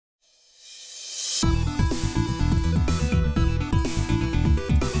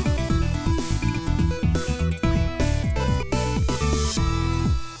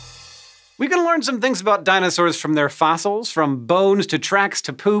We can learn some things about dinosaurs from their fossils, from bones to tracks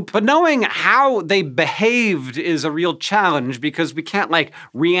to poop, but knowing how they behaved is a real challenge because we can't, like,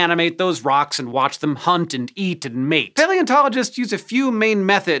 reanimate those rocks and watch them hunt and eat and mate. Paleontologists use a few main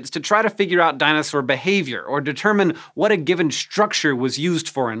methods to try to figure out dinosaur behavior or determine what a given structure was used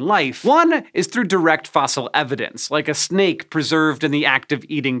for in life. One is through direct fossil evidence, like a snake preserved in the act of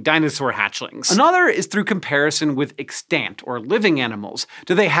eating dinosaur hatchlings. Another is through comparison with extant or living animals.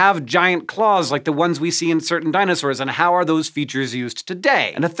 Do they have giant claws like the ones we see in certain dinosaurs, and how are those features used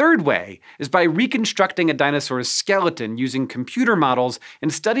today? And a third way is by reconstructing a dinosaur's skeleton using computer models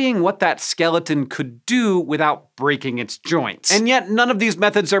and studying what that skeleton could do without breaking its joints. And yet none of these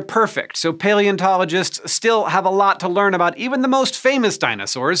methods are perfect, so paleontologists still have a lot to learn about even the most famous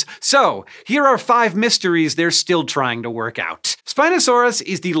dinosaurs. So here are 5 mysteries they're still trying to work out. Spinosaurus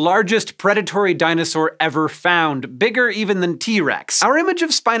is the largest predatory dinosaur ever found, bigger even than T-Rex. Our image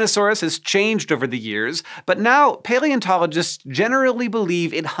of Spinosaurus has changed over the years, but now paleontologists generally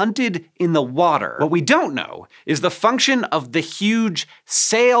believe it hunted in the water. What we don't know is the function of the huge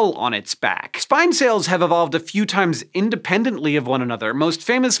sail on its back. Spine sails have evolved a few times independently of one another, most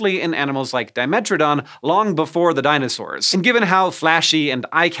famously in animals like Dimetrodon long before the dinosaurs. And given how flashy and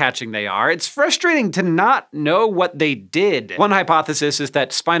eye-catching they are, it's frustrating to not know what they did. One hypothesis is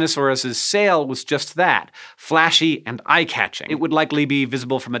that Spinosaurus's sail was just that, flashy and eye-catching. It would likely be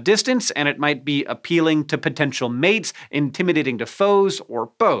visible from a distance, and it might be appealing to potential mates, intimidating to foes,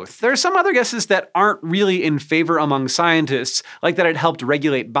 or both. There are some other guesses that aren't really in favor among scientists, like that it helped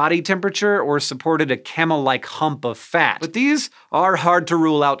regulate body temperature or supported a camel-like hump of fat. But these are hard to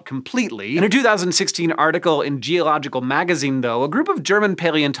rule out completely. In a 2016 article in Geological Magazine, though, a group of German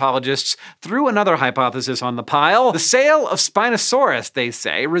paleontologists threw another hypothesis on the pile. The sail of Spinosaurus, they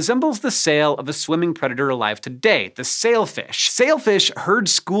say, resembles the sail of a swimming predator alive today, the sailfish. Sailfish herd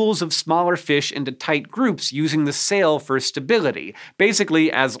schools of smaller fish into tight groups using the sail for stability,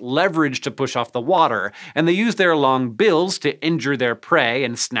 basically as leverage to push off the water, and they use their long bills to injure their prey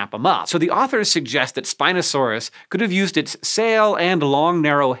and snap them up. So the authors suggest that Spinosaurus could have used its sail and long,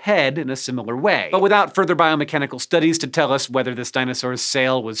 narrow head in a similar way. But without further biomechanical studies to tell us whether this dinosaur's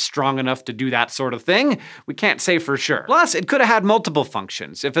sail was strong enough to do that sort of thing, we can't say for sure. Plus, it could have had multiple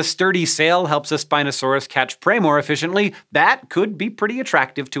functions. If a sturdy sail helps a Spinosaurus catch prey more efficiently, that could be pretty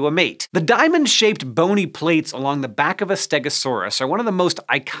attractive to a mate. The diamond-shaped bony plates along the back of a Stegosaurus are one of the most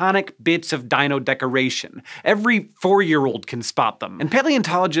iconic bits of dino decoration. Every 4-year-old can spot them, and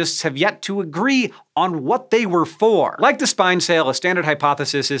paleontologists have yet to agree on what they were for. Like the spine sail, a standard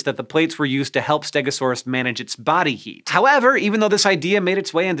hypothesis is that the plates were used to help Stegosaurus manage its body heat. However, even though this idea made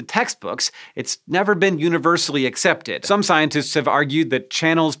its way into textbooks, it's never been universally accepted. Some scientists have argued that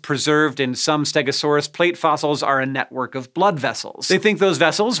channels preserved in some Stegosaurus plate fossils are a network of blood vessels. They think those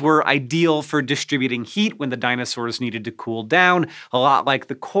vessels were ideal for distributing heat when the dinosaurs needed to cool down, a lot like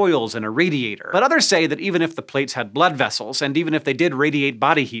the coils in a radiator. But others say that even if the plates had blood vessels, and even if they did radiate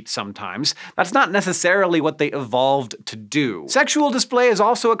body heat sometimes, that's not necessarily what they evolved to do. Sexual display is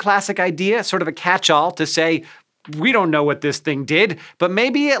also a classic idea, sort of a catch-all to say, we don't know what this thing did, but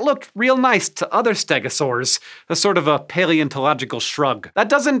maybe it looked real nice to other stegosaurs, a sort of a paleontological shrug. That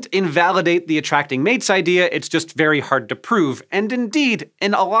doesn't invalidate the attracting mates idea, it's just very hard to prove. And indeed,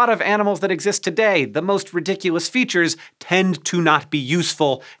 in a lot of animals that exist today, the most ridiculous features tend to not be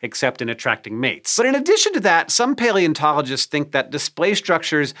useful except in attracting mates. But in addition to that, some paleontologists think that display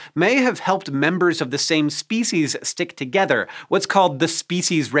structures may have helped members of the same species stick together, what's called the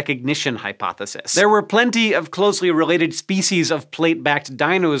species recognition hypothesis. There were plenty of closely related species of plate-backed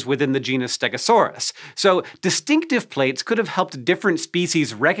dinos within the genus Stegosaurus, so distinctive plates could have helped different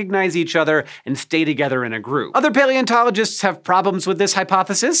species recognize each other and stay together in a group. Other paleontologists have problems with this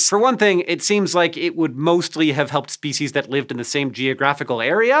hypothesis. For one thing, it seems like it would mostly have helped species that lived in the same geographical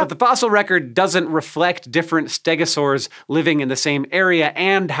area, but the fossil record doesn't reflect different stegosaurs living in the same area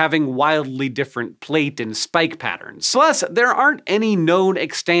and having wildly different plate and spike patterns. Plus, there aren't any known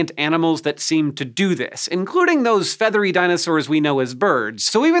extant animals that seem to do this, including those feathery dinosaurs we know as birds.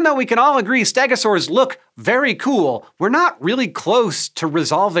 So even though we can all agree stegosaurs look very cool, we're not really close to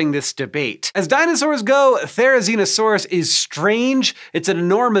resolving this debate. As dinosaurs go, Therizinosaurus is strange. It's an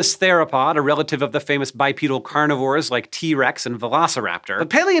enormous theropod, a relative of the famous bipedal carnivores like T-Rex and Velociraptor. But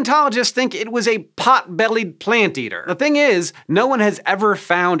paleontologists think it was a pot-bellied plant eater. The thing is, no one has ever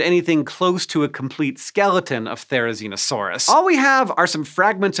found anything close to a complete skeleton of Therizinosaurus. All we have are some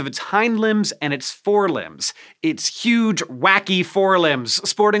fragments of its hind limbs and its forelimbs. its huge, wacky forelimbs,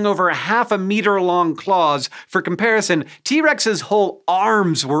 sporting over half a meter long claws. For comparison, T-Rex's whole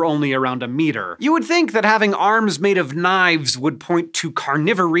arms were only around a meter. You would think that having arms made of knives would point to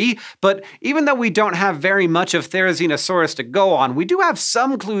carnivory, but even though we don't have very much of Therizinosaurus to go on, we do have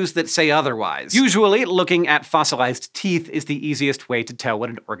some clues that say otherwise. Usually, looking at fossilized teeth is the easiest way to tell what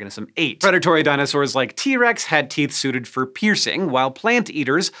an organism ate. Predatory dinosaurs like T-Rex had teeth suited for piercing, while plant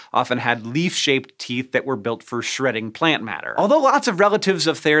eaters often had leaf-shaped teeth that were built for shredding plant matter. Although lots of relatives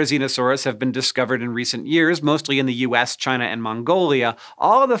of Therizinosaurus have been discovered in recent years, mostly in the US, China, and Mongolia,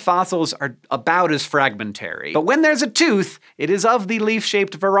 all of the fossils are about as fragmentary. But when there's a tooth, it is of the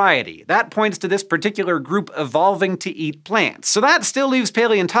leaf-shaped variety. That points to this particular group evolving to eat plants. So that still leaves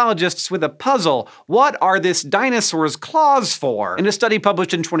paleontologists with a puzzle. What are this dinosaur's claws for? In a study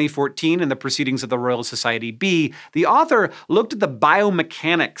published in 2014 in the Proceedings of the Royal Society B, the author looked at the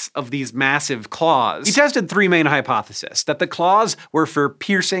biomechanics of these massive claws. He tested three main hypotheses: that the claws were for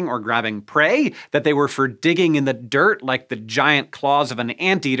piercing or grabbing prey, that they were for digging in the dirt like the giant claws of an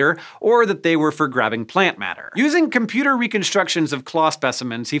anteater, or that they were for grabbing plant matter. Using computer reconstructions of claw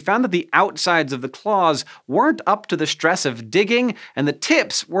specimens, he found that the outsides of the claws weren't up to the stress of digging, and the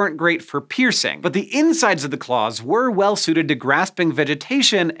tips weren't great for piercing. But the insides of the claws were well suited to grasping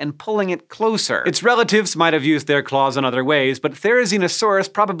vegetation and pulling it closer. Its relatives might have used their claws in other ways, but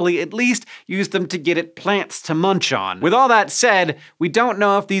Therizinosaurus probably at least used them to get at plants to munch on. With all that said, we don't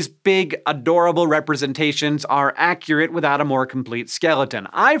know if these big, adorable representations are accurate without a more complete skeleton.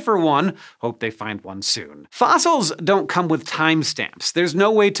 I, for one, hope they find one soon. Fossils don't come with timestamps. There's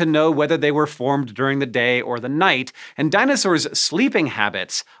no way to know whether they were formed during the day or the night, and dinosaurs' sleeping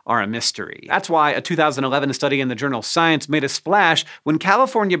habits are a mystery. That's why a 2011 study in the journal Science made a splash when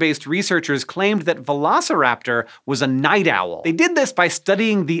California-based researchers claimed that Velociraptor was a night owl. They did this by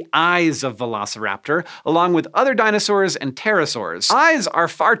studying the eyes of Velociraptor, along with other dinosaurs and pterosaurs. Eyes are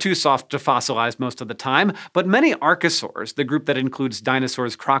far too soft to fossilize most of the time, but many archosaurs, the group that includes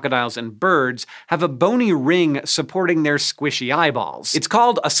dinosaurs, crocodiles, and birds, have a bony ring supporting their squishy eyeballs. It's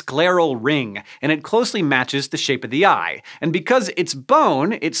called a scleral ring, and it closely matches the shape of the eye. And because it's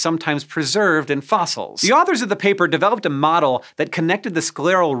bone, it's sometimes preserved in fossils. The authors of the paper developed a model that connected the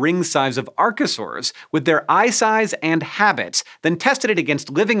scleral ring size of archosaurs with their eye size and habits, then tested it against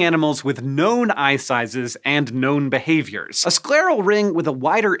living animals with known eye sizes and known behaviors. A scleral ring with a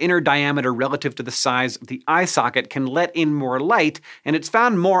wider inner diameter relative to the size of the eye socket can let in more light, and it's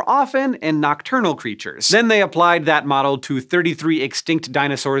found more often in nocturnal creatures. Then they applied that model to 33 extinct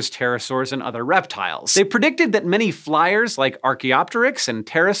dinosaurs, pterosaurs, and other reptiles. They predicted that many flyers, like Archaeopteryx and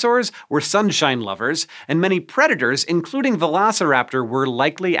pterosaurs, were sunshine lovers, and many predators, including Velociraptor, were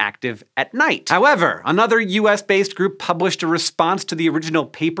likely active at night. However, another US-based group published a response to the original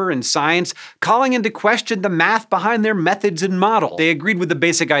paper in Science, calling into question the math behind their methods and model. They agreed with the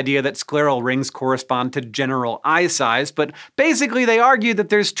basic idea that scleral rings correspond to general eye size, but basically they argued that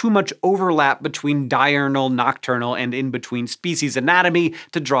there's too much overlap between diurnal, nocturnal, and in-between species anatomy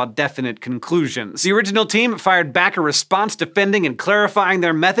to draw definite conclusions. The original team fired back a response defending and clarifying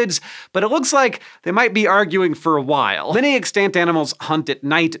their methods, but it looks like they might be arguing for a while. Many extant animals hunt at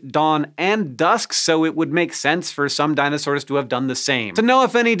night, dawn, and dusk, so it would make sense for some dinosaurs to have done the same. To know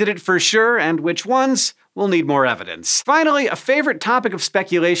if any did it for sure and which ones, we'll need more evidence. Finally, a favorite topic of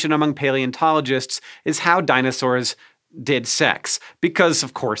speculation among paleontologists is how dinosaurs did sex, because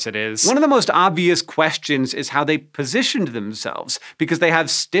of course it is. One of the most obvious questions is how they positioned themselves, because they have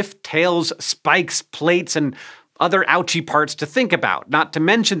stiff tails, spikes, plates, and other ouchy parts to think about, not to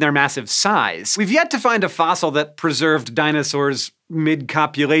mention their massive size. We've yet to find a fossil that preserved dinosaurs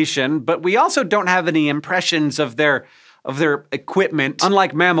mid-copulation, but we also don't have any impressions of their equipment.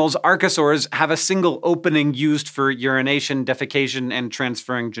 Unlike mammals, archosaurs have a single opening used for urination, defecation, and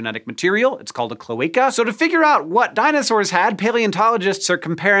transferring genetic material. It's called a cloaca. So to figure out what dinosaurs had, paleontologists are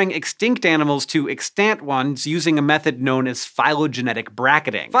comparing extinct animals to extant ones using a method known as phylogenetic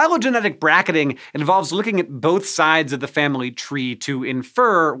bracketing. Phylogenetic bracketing involves looking at both sides of the family tree to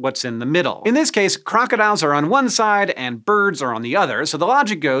infer what's in the middle. In this case, crocodiles are on one side and birds are on the other, so the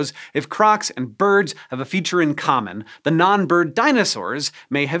logic goes, if crocs and birds have a feature in common, the non-bird dinosaurs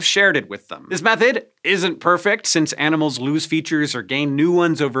may have shared it with them. This method isn't perfect, since animals lose features or gain new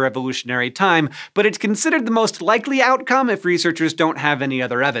ones over evolutionary time, but it's considered the most likely outcome if researchers don't have any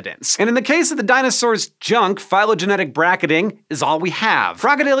other evidence. And in the case of the dinosaurs' junk, phylogenetic bracketing is all we have.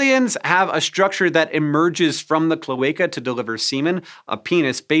 Crocodilians have a structure that emerges from the cloaca to deliver semen, a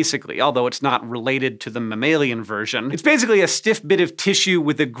penis basically, although it's not related to the mammalian version. It's basically a stiff bit of tissue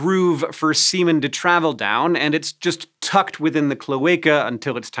with a groove for semen to travel down, and it's just tucked within the cloaca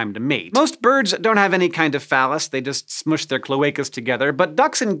until it's time to mate. Most birds don't have have any kind of phallus, they just smush their cloacas together, but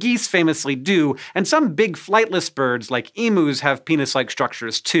ducks and geese famously do, and some big flightless birds like emus have penis-like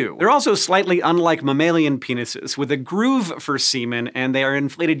structures too. They're also slightly unlike mammalian penises, with a groove for semen, and they are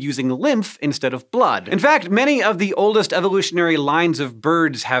inflated using lymph instead of blood. In fact, many of the oldest evolutionary lines of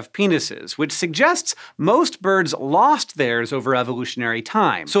birds have penises, which suggests most birds lost theirs over evolutionary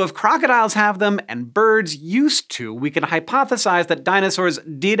time. So if crocodiles have them and birds used to, we can hypothesize that dinosaurs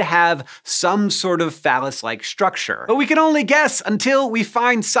did have some sort of phallus-like structure. But we can only guess until we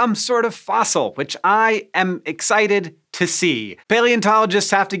find some sort of fossil, which I am excited to see.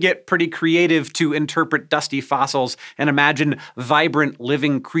 Paleontologists have to get pretty creative to interpret dusty fossils and imagine vibrant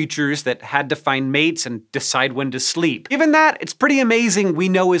living creatures that had to find mates and decide when to sleep. Given that, it's pretty amazing we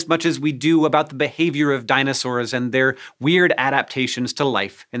know as much as we do about the behavior of dinosaurs and their weird adaptations to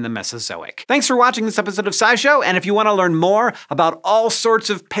life in the Mesozoic. Thanks for watching this episode of SciShow, and if you want to learn more about all sorts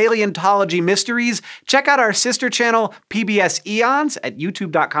of paleontology mysteries, check out our sister channel, PBS Eons, at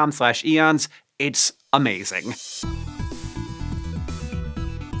youtube.com/eons. It's amazing.